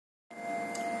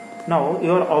Now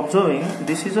you are observing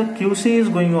this is a QC is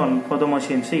going on for the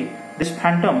machine. See, this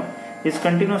phantom is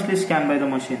continuously scanned by the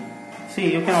machine.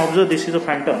 See, you can observe this is a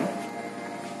phantom.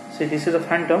 See, this is a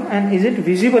phantom, and is it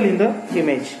visible in the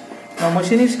image? Now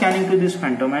machine is scanning to this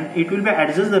phantom and it will be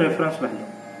adjust the reference value.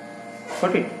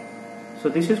 Got it? So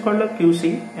this is called a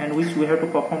QC, and which we have to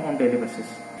perform on daily basis.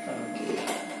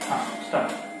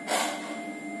 Start.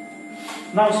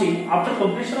 Now see, after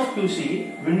completion of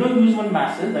QC, window gives one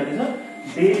message, that is a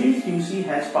daily QC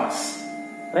has passed.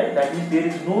 Right? That means there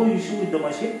is no issue with the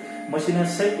machine. Machine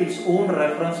has set its own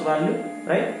reference value,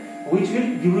 right? Which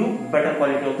will give you better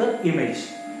quality of the image.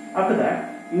 After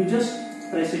that, you just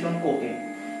press it on OK.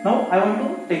 Now I want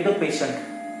to take the patient,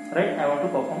 right? I want to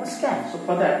perform a scan. So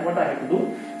for that, what I have to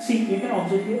do? See, you can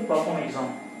observe here, perform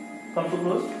exam. Come to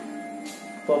close.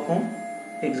 Perform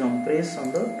exam. Press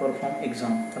on the perform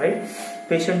exam, right?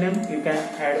 Patient name, you can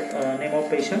add name of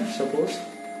patient. Suppose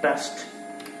test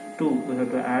 2. We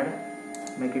have to add.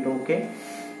 Make it OK.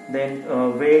 Then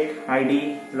weight,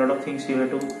 ID, lot of things you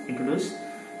have to introduce.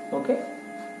 Okay.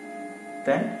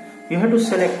 Then you have to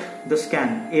select the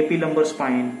scan. AP lumbar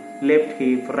spine, left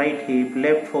hip,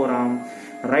 left forearm,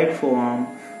 right forearm,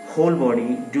 whole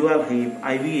body, dual hip,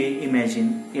 IVA,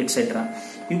 imagine, etc.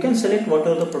 You can select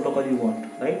whatever the protocol you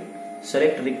want, right?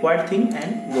 Select required thing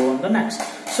and go on the next.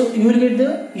 So you will get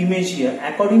the image here.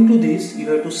 According to this, you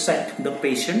have to set the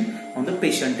patient on the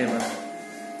patient table.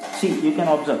 See, you can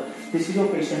observe. This is your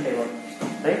patient table,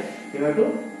 right? You have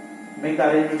to make the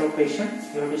arrangement of patient.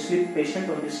 You have to sleep patient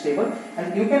on this table,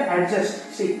 and you can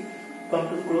adjust. See, come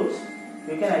to close.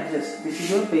 You can adjust. This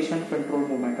is your patient control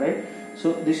movement, right?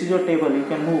 So this is your table. You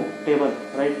can move table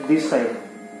right this side.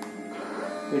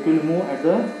 It will move at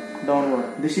the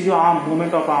downward. This is your arm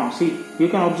movement of arm. See, you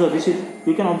can observe. This is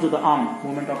you can observe the arm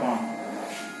movement of arm.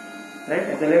 Right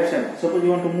at the left side. Suppose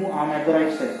you want to move arm at the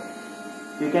right side.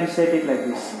 You can set it like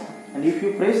this. And if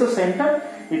you press the center,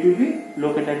 it will be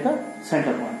located at the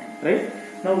center point. Right?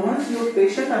 Now once your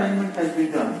patient arrangement has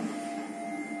been done,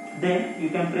 then you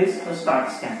can press a start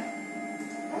scan.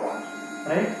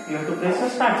 Right? You have to press a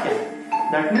start scan.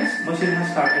 That means machine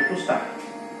has started to start.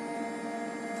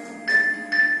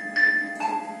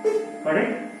 Got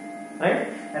it? Right?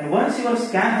 And once your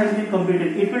scan has been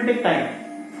completed, it will take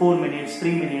time. 4 minutes,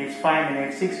 3 minutes, 5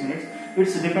 minutes, 6 minutes.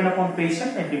 It's depend upon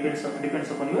patient and depends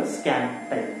upon your scan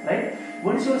type. Right?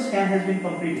 Once your scan has been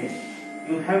completed,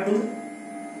 you have to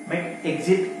make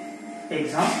exit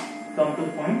exam, come to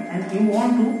the point, and you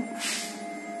want to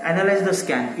analyze the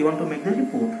scan. You want to make the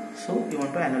report. So you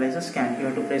want to analyze the scan. You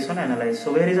have to press on analyze.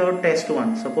 So where is our test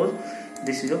 1? Suppose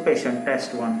this is your patient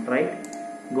test 1, right?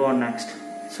 Go on next.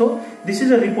 So this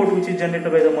is a report which is generated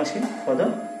by the machine for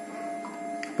the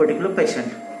particular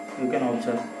patient. You can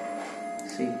observe.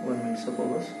 See, 1 minute.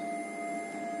 Suppose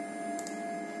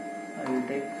I will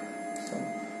take some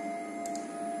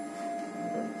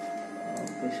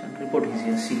patient report is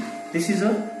here. See, this is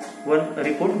a one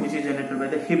report which is generated by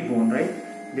the hip bone, right?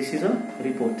 This is a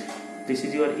report. This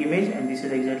is your image, and this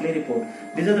is exactly report.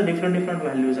 These are the different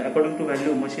values. According to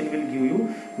value, machine will give you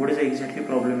what is exactly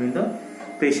problem in the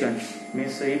patient.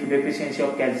 Means if deficiency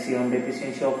of calcium,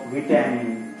 deficiency of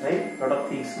vitamin, right? Lot of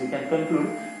things we can conclude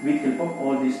with help of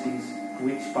all these things.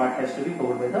 Which part has to be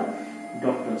covered by the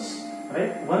doctors,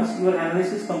 right? Once your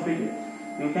analysis is completed,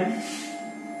 you can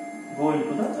go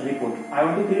into the report. I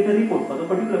want to create a report for the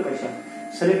particular patient.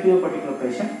 Select your particular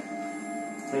patient.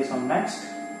 Press on next,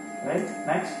 right?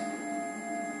 Next.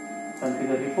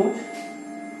 Configure report.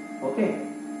 Okay.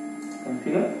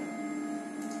 Configure.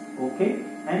 Okay.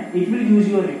 And it will use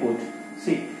your report.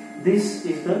 See, this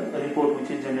is the report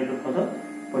which is generated for the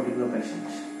particular patient.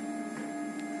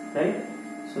 Right?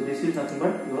 So this is nothing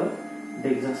but your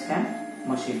Dexa Scan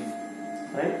machine.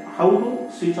 Right? How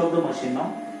to switch off the machine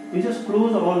now? You just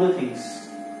close all the things.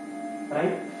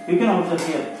 Right? You can observe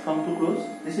here. Come to close.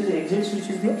 This is exit switch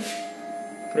is there.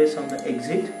 Press on the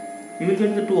exit. You will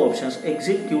get the two options: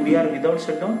 exit QDR without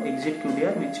shutdown, exit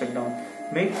QDR with shutdown.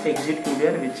 Make exit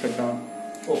QDR with shutdown.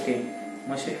 Okay.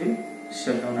 Machine will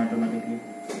shut down automatically.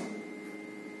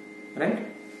 Right?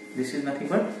 This is nothing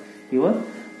but your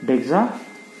Dexa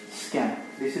Scan.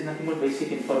 This is nothing but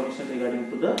basic information regarding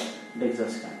to the Dexa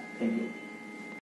Scan. Thank you.